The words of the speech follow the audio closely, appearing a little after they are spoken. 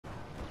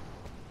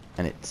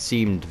and it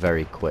seemed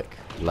very quick.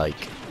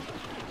 Like,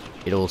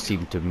 it all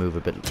seemed to move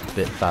a bit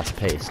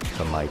fast-paced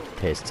from my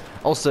tastes.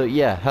 Also,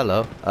 yeah,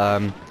 hello.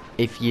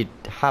 If you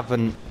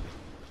haven't,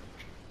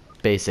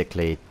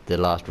 basically, the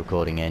last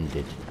recording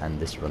ended, and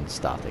this run's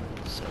starting,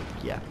 so,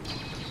 yeah.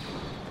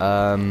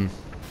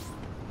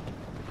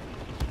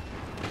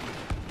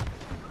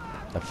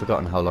 I've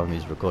forgotten how long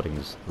these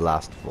recordings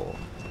last for.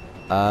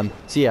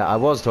 So yeah, I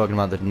was talking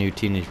about the new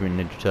Teenage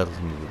Mutant Ninja Turtles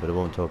movie, but I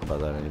won't talk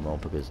about that anymore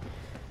because,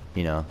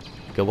 you know,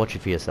 go watch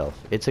it for yourself.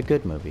 It's a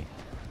good movie.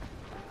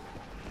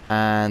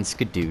 And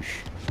skadoosh.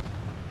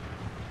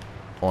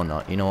 Or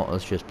not. You know what?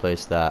 Let's just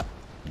place that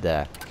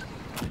there.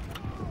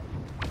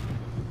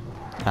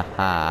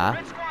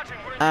 Haha.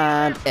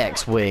 And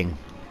X-Wing.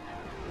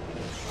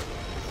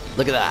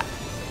 Look at that.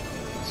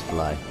 Let's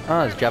fly.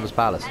 Oh, it's Jabba's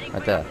Palace.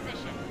 Right there.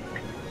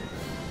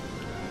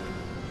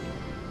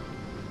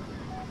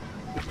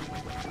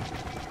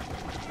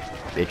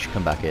 Bitch,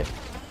 come back here.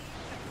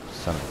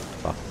 Son of a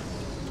fuck.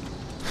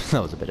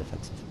 That was a bit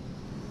offensive.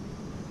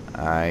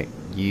 Alright,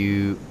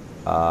 you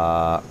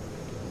are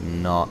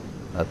not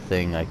a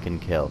thing I can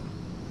kill.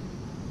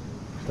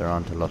 There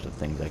aren't a lot of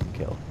things I can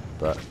kill,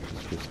 but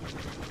it's just...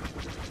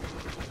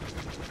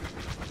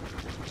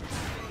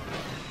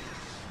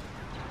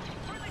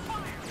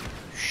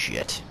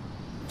 Shit.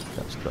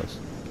 That was close.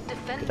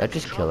 Did I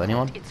just kill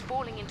anyone? It's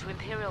falling into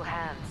Imperial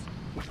hands.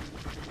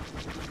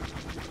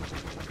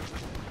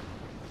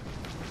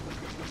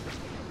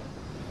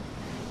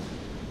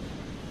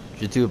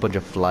 Just do a bunch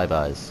of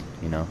flybys,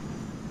 you know.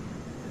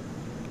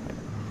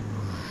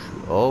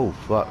 Oh,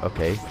 fuck,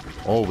 okay.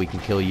 Or we can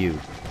kill you.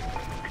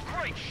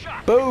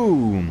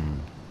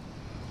 Boom!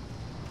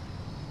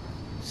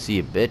 See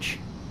ya, bitch.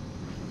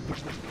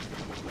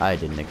 I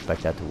didn't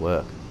expect that to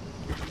work.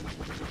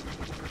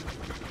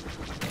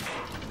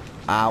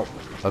 Ow.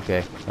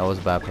 Okay, that was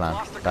a bad plan.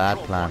 Bad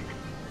plan.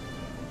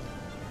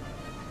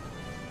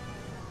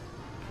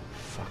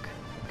 Fuck.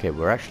 Okay,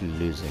 we're actually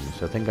losing,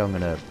 so I think I'm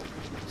gonna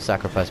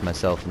sacrifice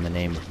myself in the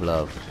name of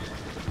love.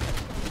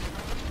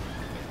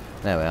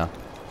 There we are.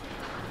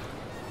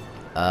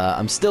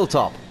 I'm still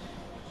top.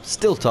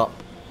 Still top.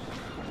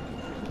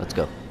 Let's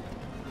go.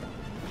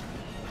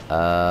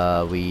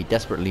 We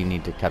desperately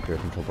need to capture a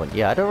control point.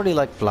 Yeah, I don't really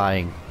like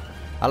flying.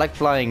 I like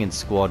flying in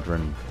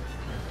Squadron,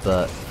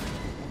 but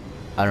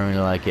I don't really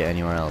like it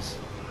anywhere else.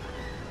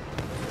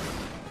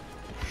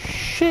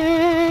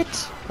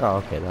 Shit! Oh,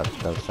 okay,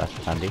 that's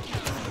handy.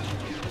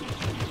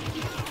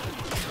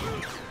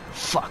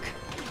 Fuck.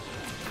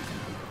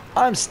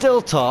 I'm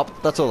still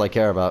top. That's all I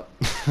care about.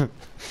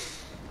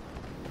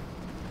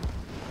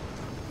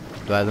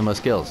 Do I have the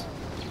most kills?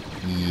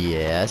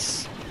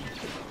 Yes.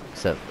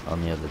 Except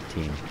on the other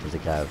team, there's a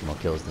guy with more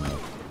kills than me.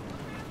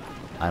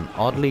 I'm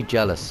oddly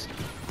jealous.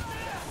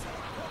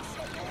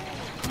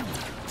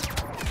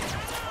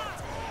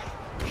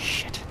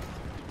 Shit.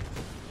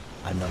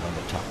 I'm no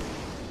longer top.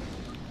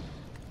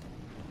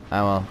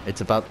 Oh well,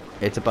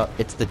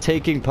 it's the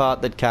taking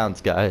part that counts,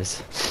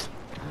 guys.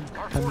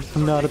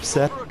 I'm not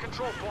upset.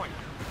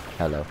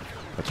 Hello.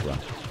 What's wrong?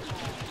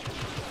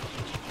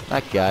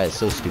 That guy is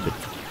so stupid.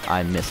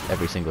 I missed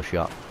every single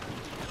shot.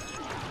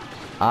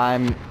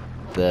 I'm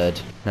third.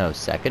 No,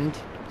 second?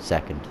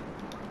 Second.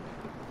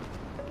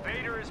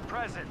 Vader is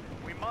present.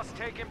 We must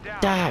take him down.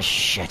 Ah,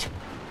 shit.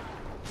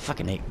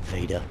 Fucking hate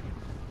Vader.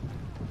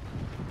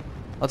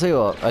 I'll tell you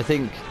what, I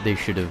think they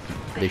should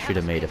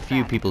have made a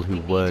few people who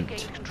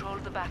weren't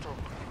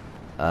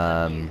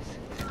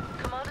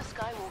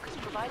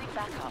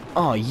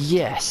oh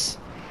yes!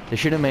 They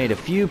should have made a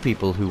few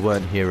people who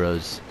weren't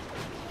heroes.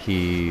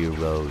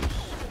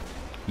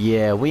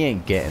 Yeah, we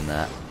ain't getting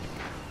that.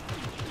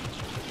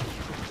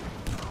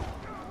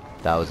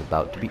 That was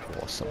about to be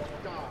awesome.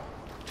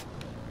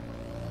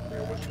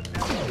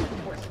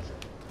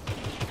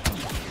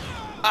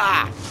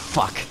 Ah,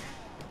 fuck.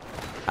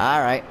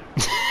 Alright.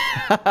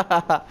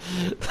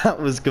 That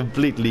was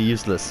completely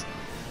useless.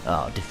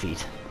 Oh,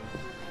 defeat.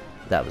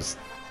 That was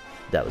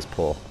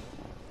poor.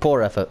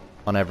 Poor effort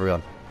on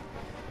everyone.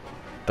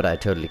 But I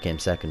totally came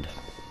second.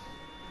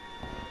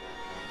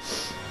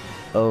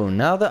 Oh,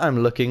 now that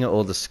I'm looking at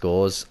all the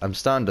scores, I'm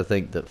starting to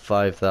think that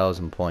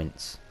 5,000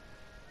 points.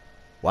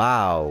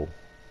 Wow.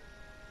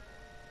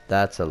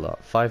 That's a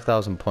lot.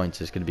 5,000 points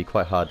is going to be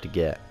quite hard to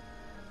get.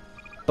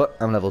 But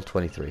I'm level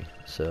 23,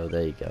 so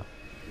there you go.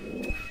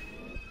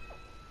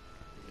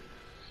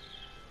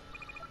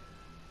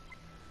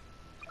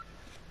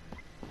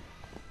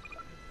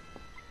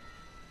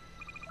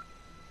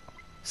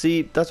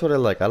 See, that's what I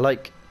like. I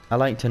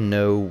like to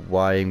know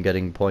why I'm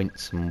getting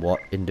points and what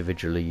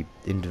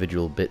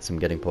individual bits I'm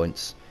getting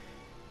points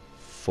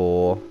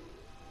for.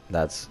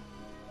 That's,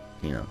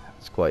 you know,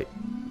 it's quite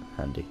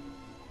handy.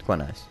 It's quite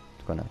nice.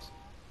 It's quite nice.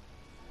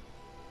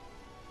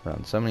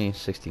 Around so many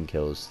 16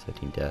 kills,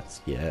 13 deaths.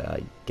 Yeah,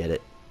 I get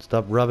it.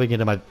 Stop rubbing it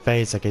in my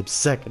face. I came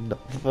second,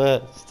 not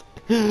first.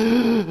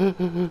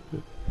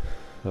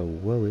 Oh,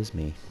 woe is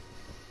me.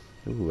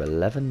 Ooh,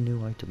 11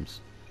 new items.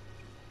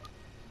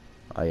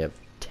 I have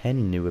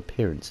 10 new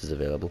appearances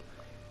available.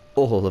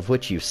 all of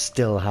which you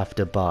still have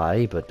to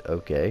buy, but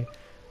okay.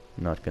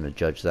 I'm not gonna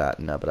judge that.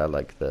 No, but I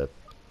like the...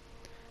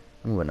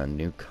 I'm going to a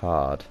new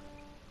card.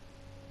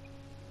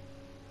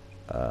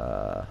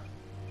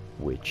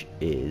 Which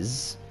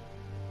is...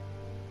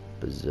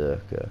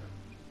 Berserker.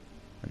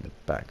 And the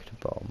backed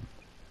bomb.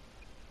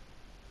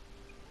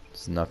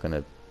 It's not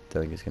gonna...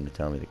 don't think it's gonna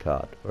tell me the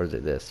card. Or is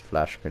it this?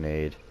 Flash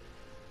grenade.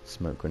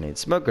 Smoke grenade.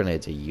 Smoke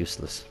grenades are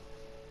useless.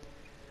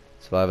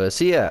 Survivor.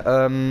 So yeah,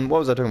 what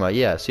was I talking about?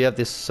 Yeah, so you have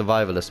this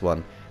survivalist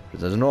one.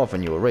 As an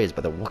orphan, you were raised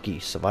by the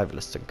Wookiee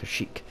survivalists in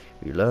Kashyyyk.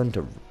 You learn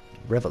to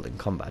revel in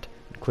combat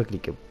and quickly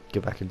go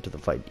back into the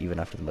fight, even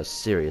after the most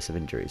serious of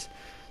injuries.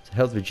 So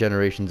health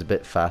regeneration's a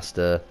bit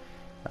faster,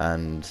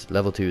 and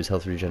level 2's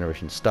health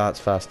regeneration starts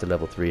faster,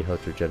 level 3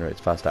 health regenerates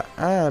faster,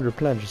 and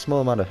replenish a small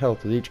amount of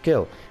health with each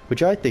kill,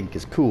 which I think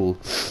is cool,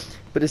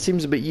 but it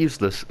seems a bit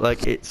useless.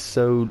 Like, it's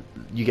so...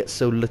 you get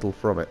so little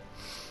from it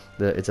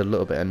that it's a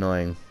little bit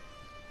annoying.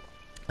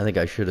 I think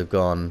I should have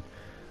gone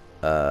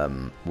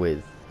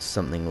with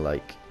something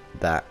like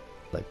that,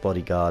 like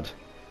Bodyguard.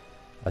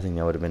 I think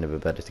that would have been a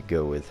bit better to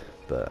go with,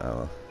 but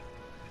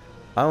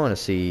I want to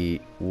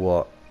see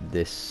what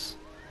this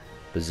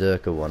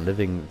Berserker one,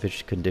 living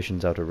vicious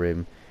conditions outer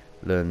rim,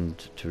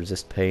 learned to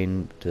resist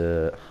pain,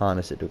 to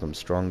harness it to become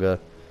stronger,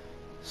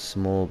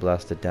 small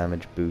blasted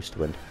damage boost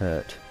when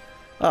hurt.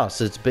 Oh,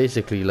 so it's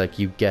basically like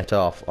you get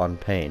off on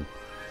pain.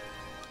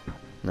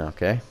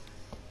 Okay.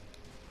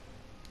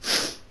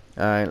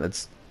 Alright,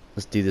 let's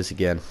do this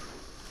again.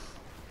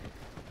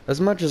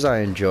 As much as I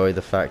enjoy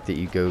the fact that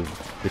you go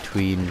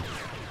between,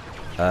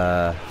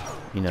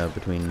 you know,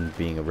 between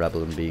being a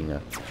rebel and being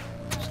a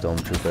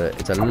stormtrooper,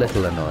 it's a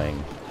little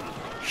annoying.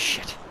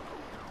 Shit.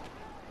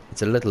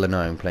 It's a little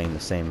annoying playing the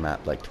same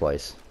map like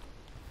twice.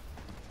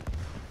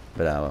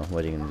 But well,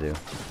 what are you gonna do?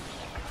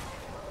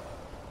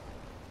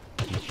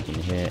 You can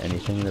hear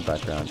anything in the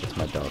background, it's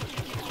my dog.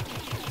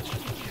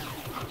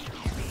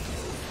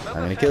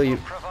 I'm gonna kill you.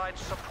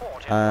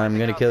 I'm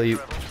gonna kill you.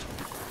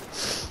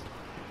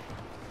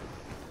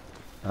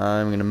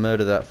 I'm gonna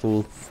murder that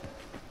fool.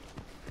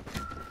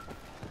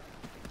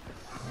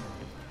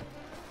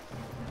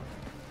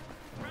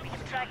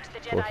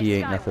 Well, he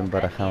ain't nothing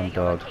but a hound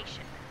dog,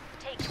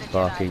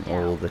 barking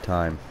all the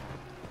time.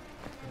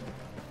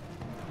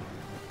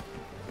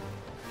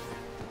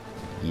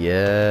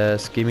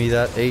 Yes, give me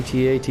that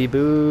AT-AT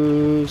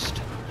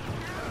boost.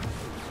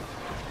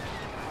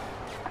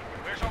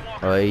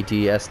 Oh,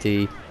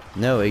 AT-ST.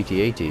 No,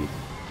 AT-AT.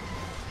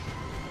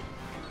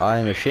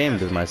 I'm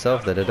ashamed of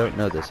myself that I don't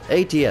know this.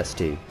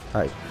 AT-ST.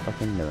 I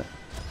fucking knew it.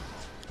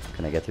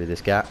 Can I get through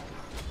this gap?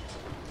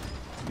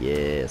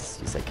 Yes,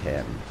 yes I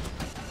can.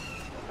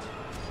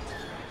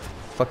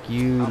 Fuck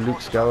you, Luke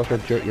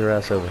Skywalker, get your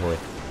ass over here.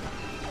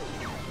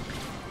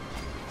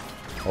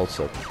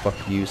 Also, fuck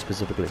you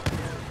specifically.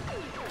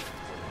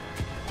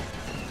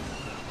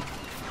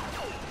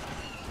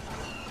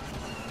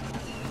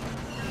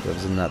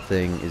 Whoever's in that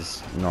thing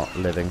is not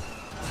living.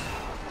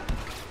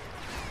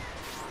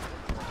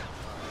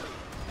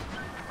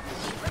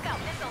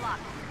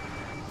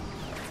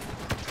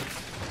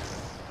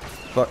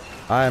 Fuck,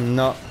 I am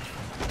not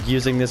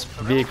using this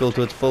vehicle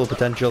to its full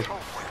potential.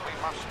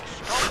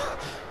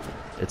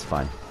 It's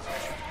fine.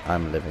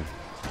 I'm living.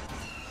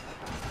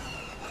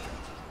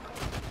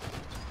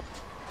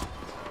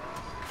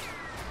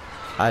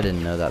 I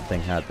didn't know that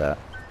thing had that.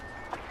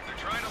 They're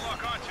trying to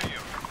lock onto you.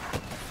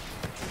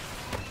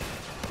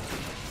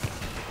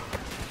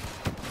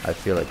 I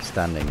feel like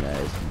standing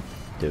there isn't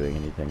doing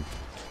anything.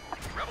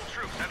 Rebel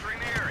troops entering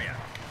the area.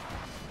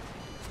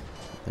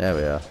 There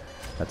we are.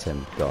 That's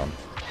him gone.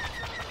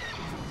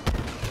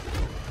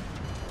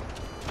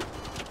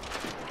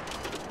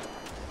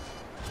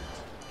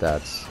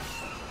 That's...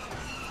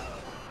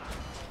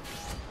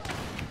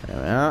 there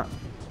we are.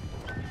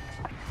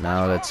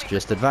 Now let's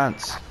just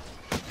advance.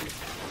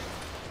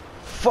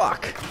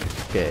 Fuck!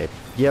 Okay,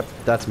 yep,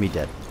 that's me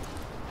dead.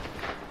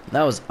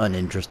 That was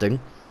uninteresting.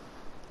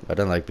 I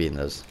don't like being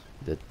those.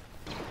 The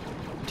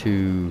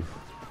two...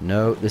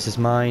 no, this is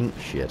mine.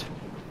 Shit.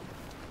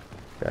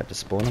 I had to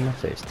spawn on my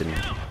face, didn't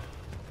I?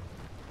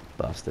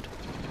 Bastard.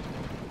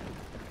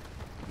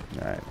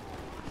 Alright.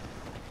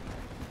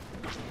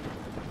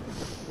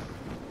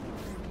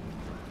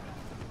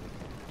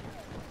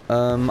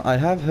 I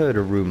have heard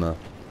a rumor.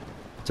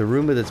 It's a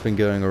rumor that's been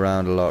going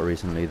around a lot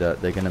recently that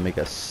they're gonna make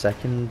a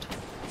second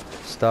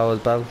Star Wars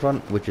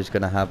Battlefront, which is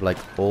gonna have like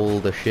all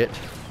the shit.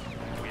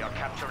 We are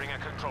capturing a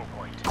control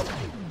point.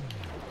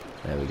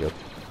 There we go.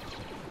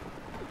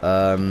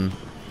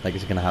 Like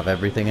it's gonna have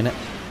everything in it.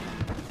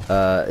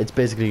 It's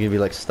basically gonna be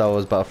like Star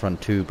Wars Battlefront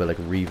 2, but like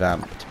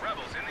revamped.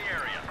 Rebels in the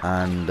area.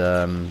 And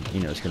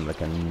you know, it's gonna be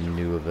like a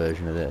newer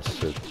version of this.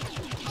 So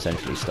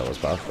essentially Star Wars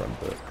Battlefront,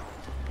 but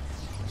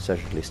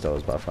essentially Star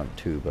Wars Battlefront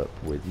 2, but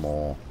with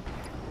more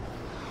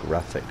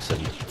graphics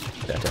and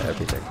better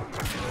everything.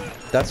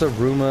 That's a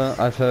rumor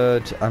I've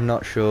heard. I'm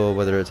not sure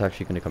whether it's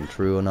actually going to come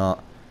true or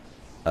not.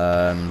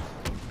 Skywalker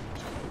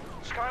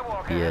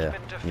Yeah,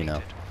 has been you know.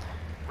 defeated.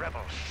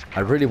 Rebels. I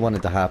really want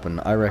it to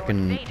happen. I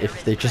reckon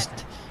if they just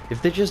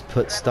If they just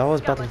put Star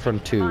Wars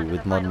Battlefront 2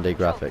 with modern day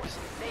graphics,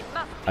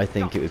 I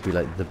think it would be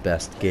like the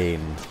best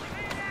game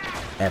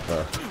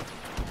ever.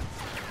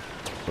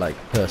 Like,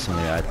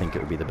 personally, I think it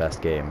would be the best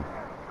game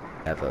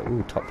ever.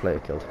 Ooh, top player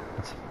killed.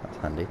 That's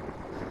handy.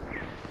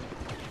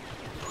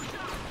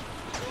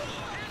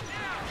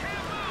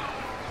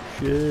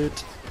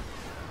 Shit.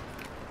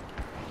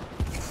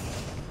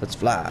 Let's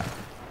fly.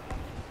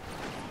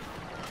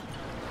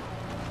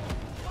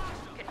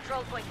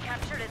 Control point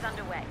captured is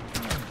underway.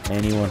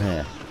 Anyone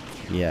here?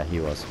 Yeah, he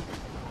was.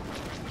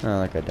 Oh,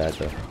 that guy died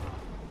though.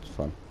 It's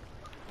fun.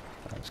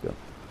 Right, let's go.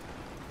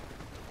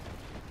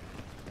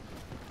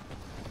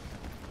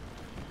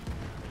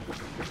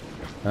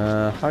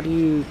 How do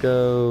you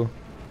go?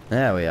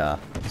 There we are.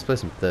 Let's play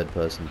some third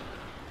person.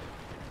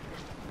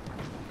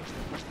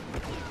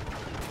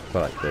 I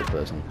like third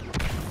person.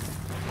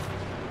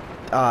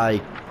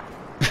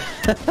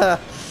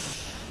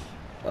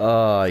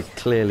 Oh, I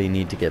clearly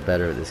need to get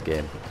better at this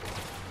game.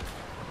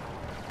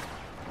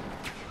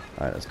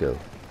 Alright, let's go.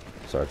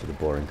 Sorry for the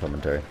boring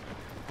commentary.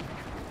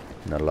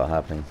 Not a lot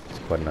happening. It's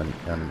quite an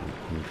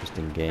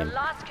interesting game. The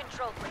last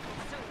control point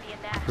will soon be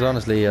in there. Because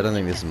honestly, I don't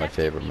think this is my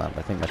favorite map.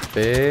 I think my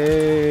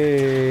favorite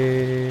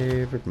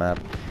map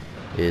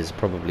is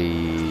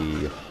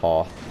probably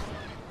Hoth.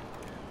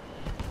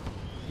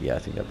 Yeah, I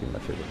think that'd be my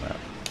favorite map.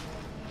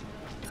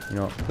 You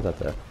know what? Put that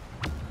there.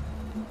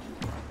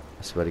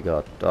 I swear to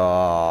God.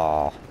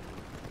 Oh,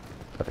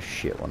 got a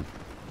shit one.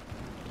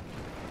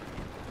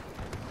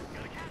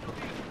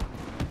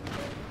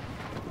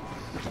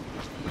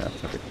 Yeah,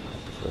 fuck it.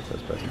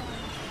 First person.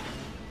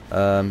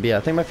 But yeah, I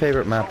think my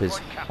favorite map is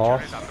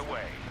Hoth.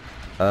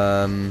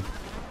 I'm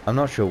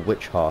not sure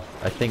which Hoth.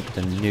 I think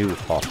the new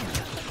Hoth,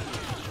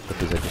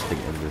 because I just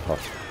think the new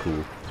Hoth's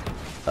cool.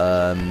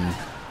 I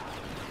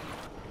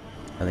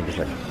think it's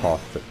like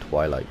Hoth at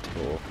Twilight,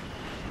 or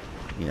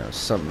you know,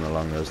 something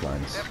along those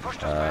lines.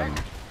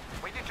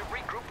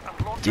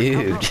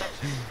 Dude.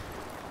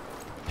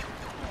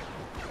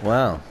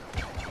 Wow.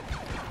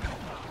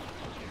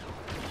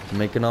 To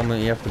make an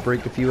omelet, you have to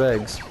break a few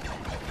eggs.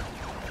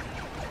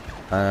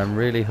 And I'm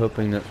really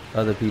hoping that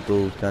other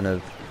people kind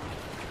of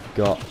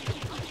got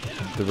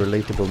the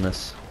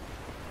relatableness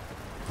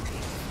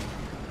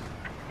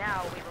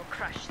Now we will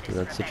crush to this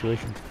that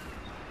situation.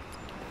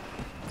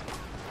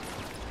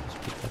 Let's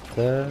put that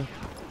there.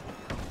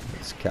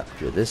 Let's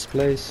capture this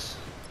place.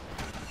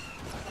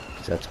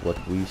 'Cause that's what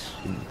we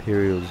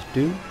Imperials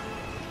do.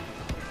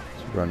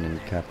 Let's run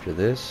and capture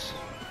this.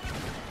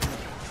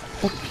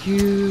 Fuck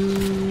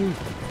you!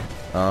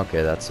 Oh,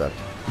 okay, that sucked.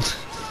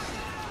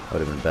 I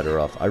would have been better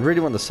off. I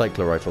really want the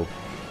cycler rifle.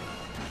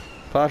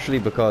 Partially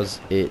because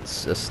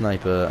it's a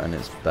sniper and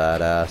it's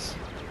badass.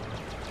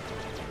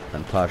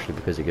 And partially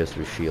because it goes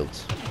through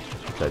shields.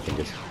 Which I think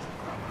is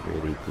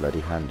really bloody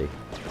handy.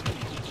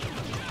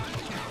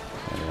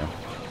 There we are.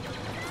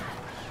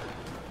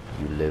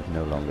 You live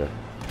no longer.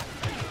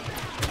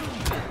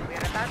 We're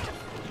about to...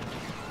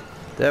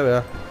 There we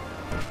are.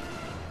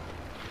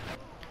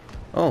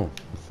 Oh,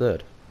 a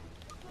third.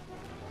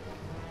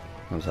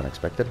 That was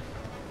unexpected.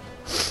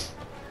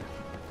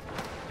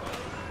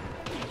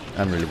 I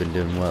haven't really been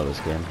doing well this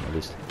game, at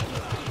least.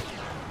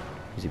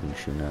 Who's he been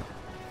shooting at?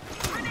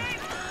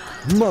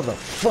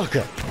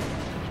 Motherfucker!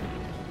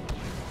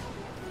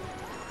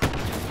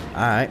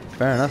 Alright,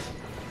 fair enough.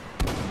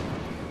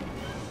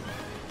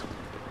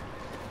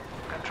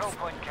 Control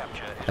point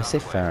capture is I say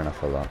underway. fair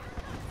enough a lot.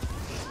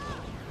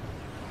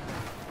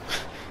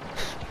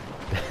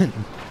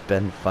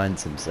 Ben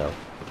finds himself.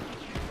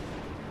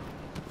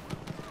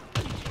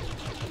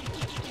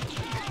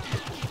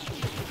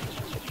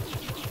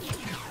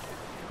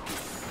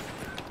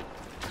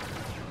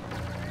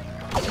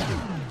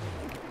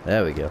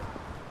 There we go.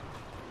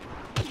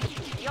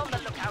 Be on the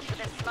lookout for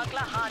the smuggler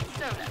Han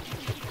Solo.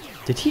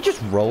 Did he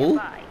just roll?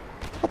 Bye.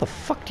 How the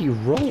fuck do you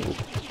roll?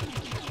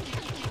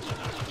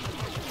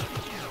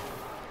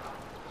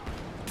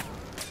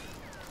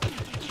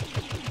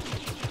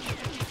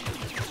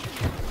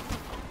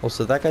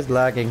 Also, that guy's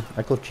lagging.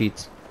 I call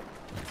cheats.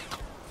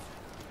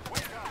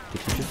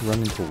 Did he just run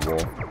into a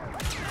wall?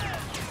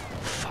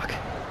 Fuck.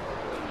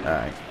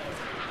 Alright.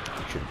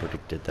 I should have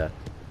predicted that.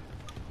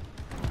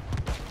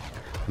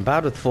 I'm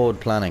bad with forward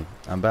planning.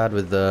 I'm bad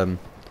with,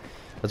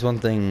 that's one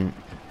thing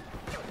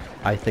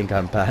I think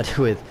I'm bad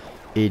with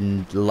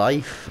in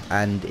life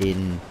and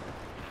in,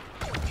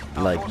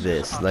 like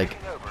this. Like,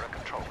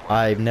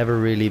 I've never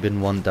really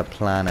been one to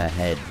plan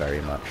ahead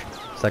very much.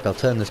 It's like I'll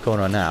turn this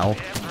corner now,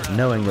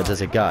 knowing that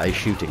there's a guy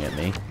shooting at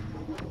me,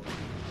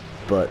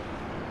 but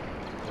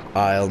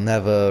I'll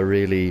never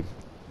really...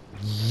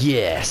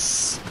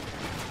 Yes!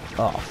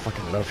 Oh, I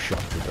fucking love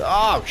shot.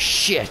 Oh,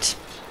 shit!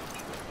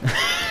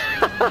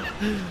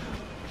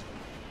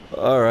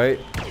 Alright.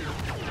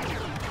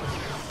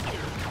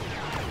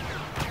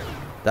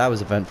 That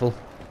was eventful.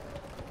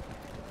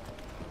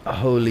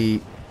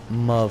 Holy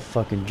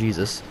motherfucking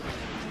Jesus.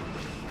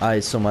 I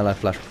saw my life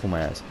flash before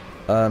my eyes.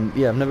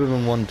 Yeah, I've never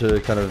been one to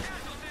kind of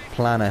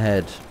plan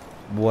ahead.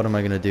 What am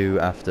I going to do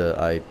after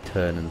I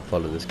turn and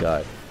follow this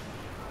guy?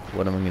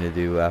 what am I gonna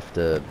do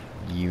after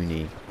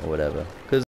uni or whatever. Because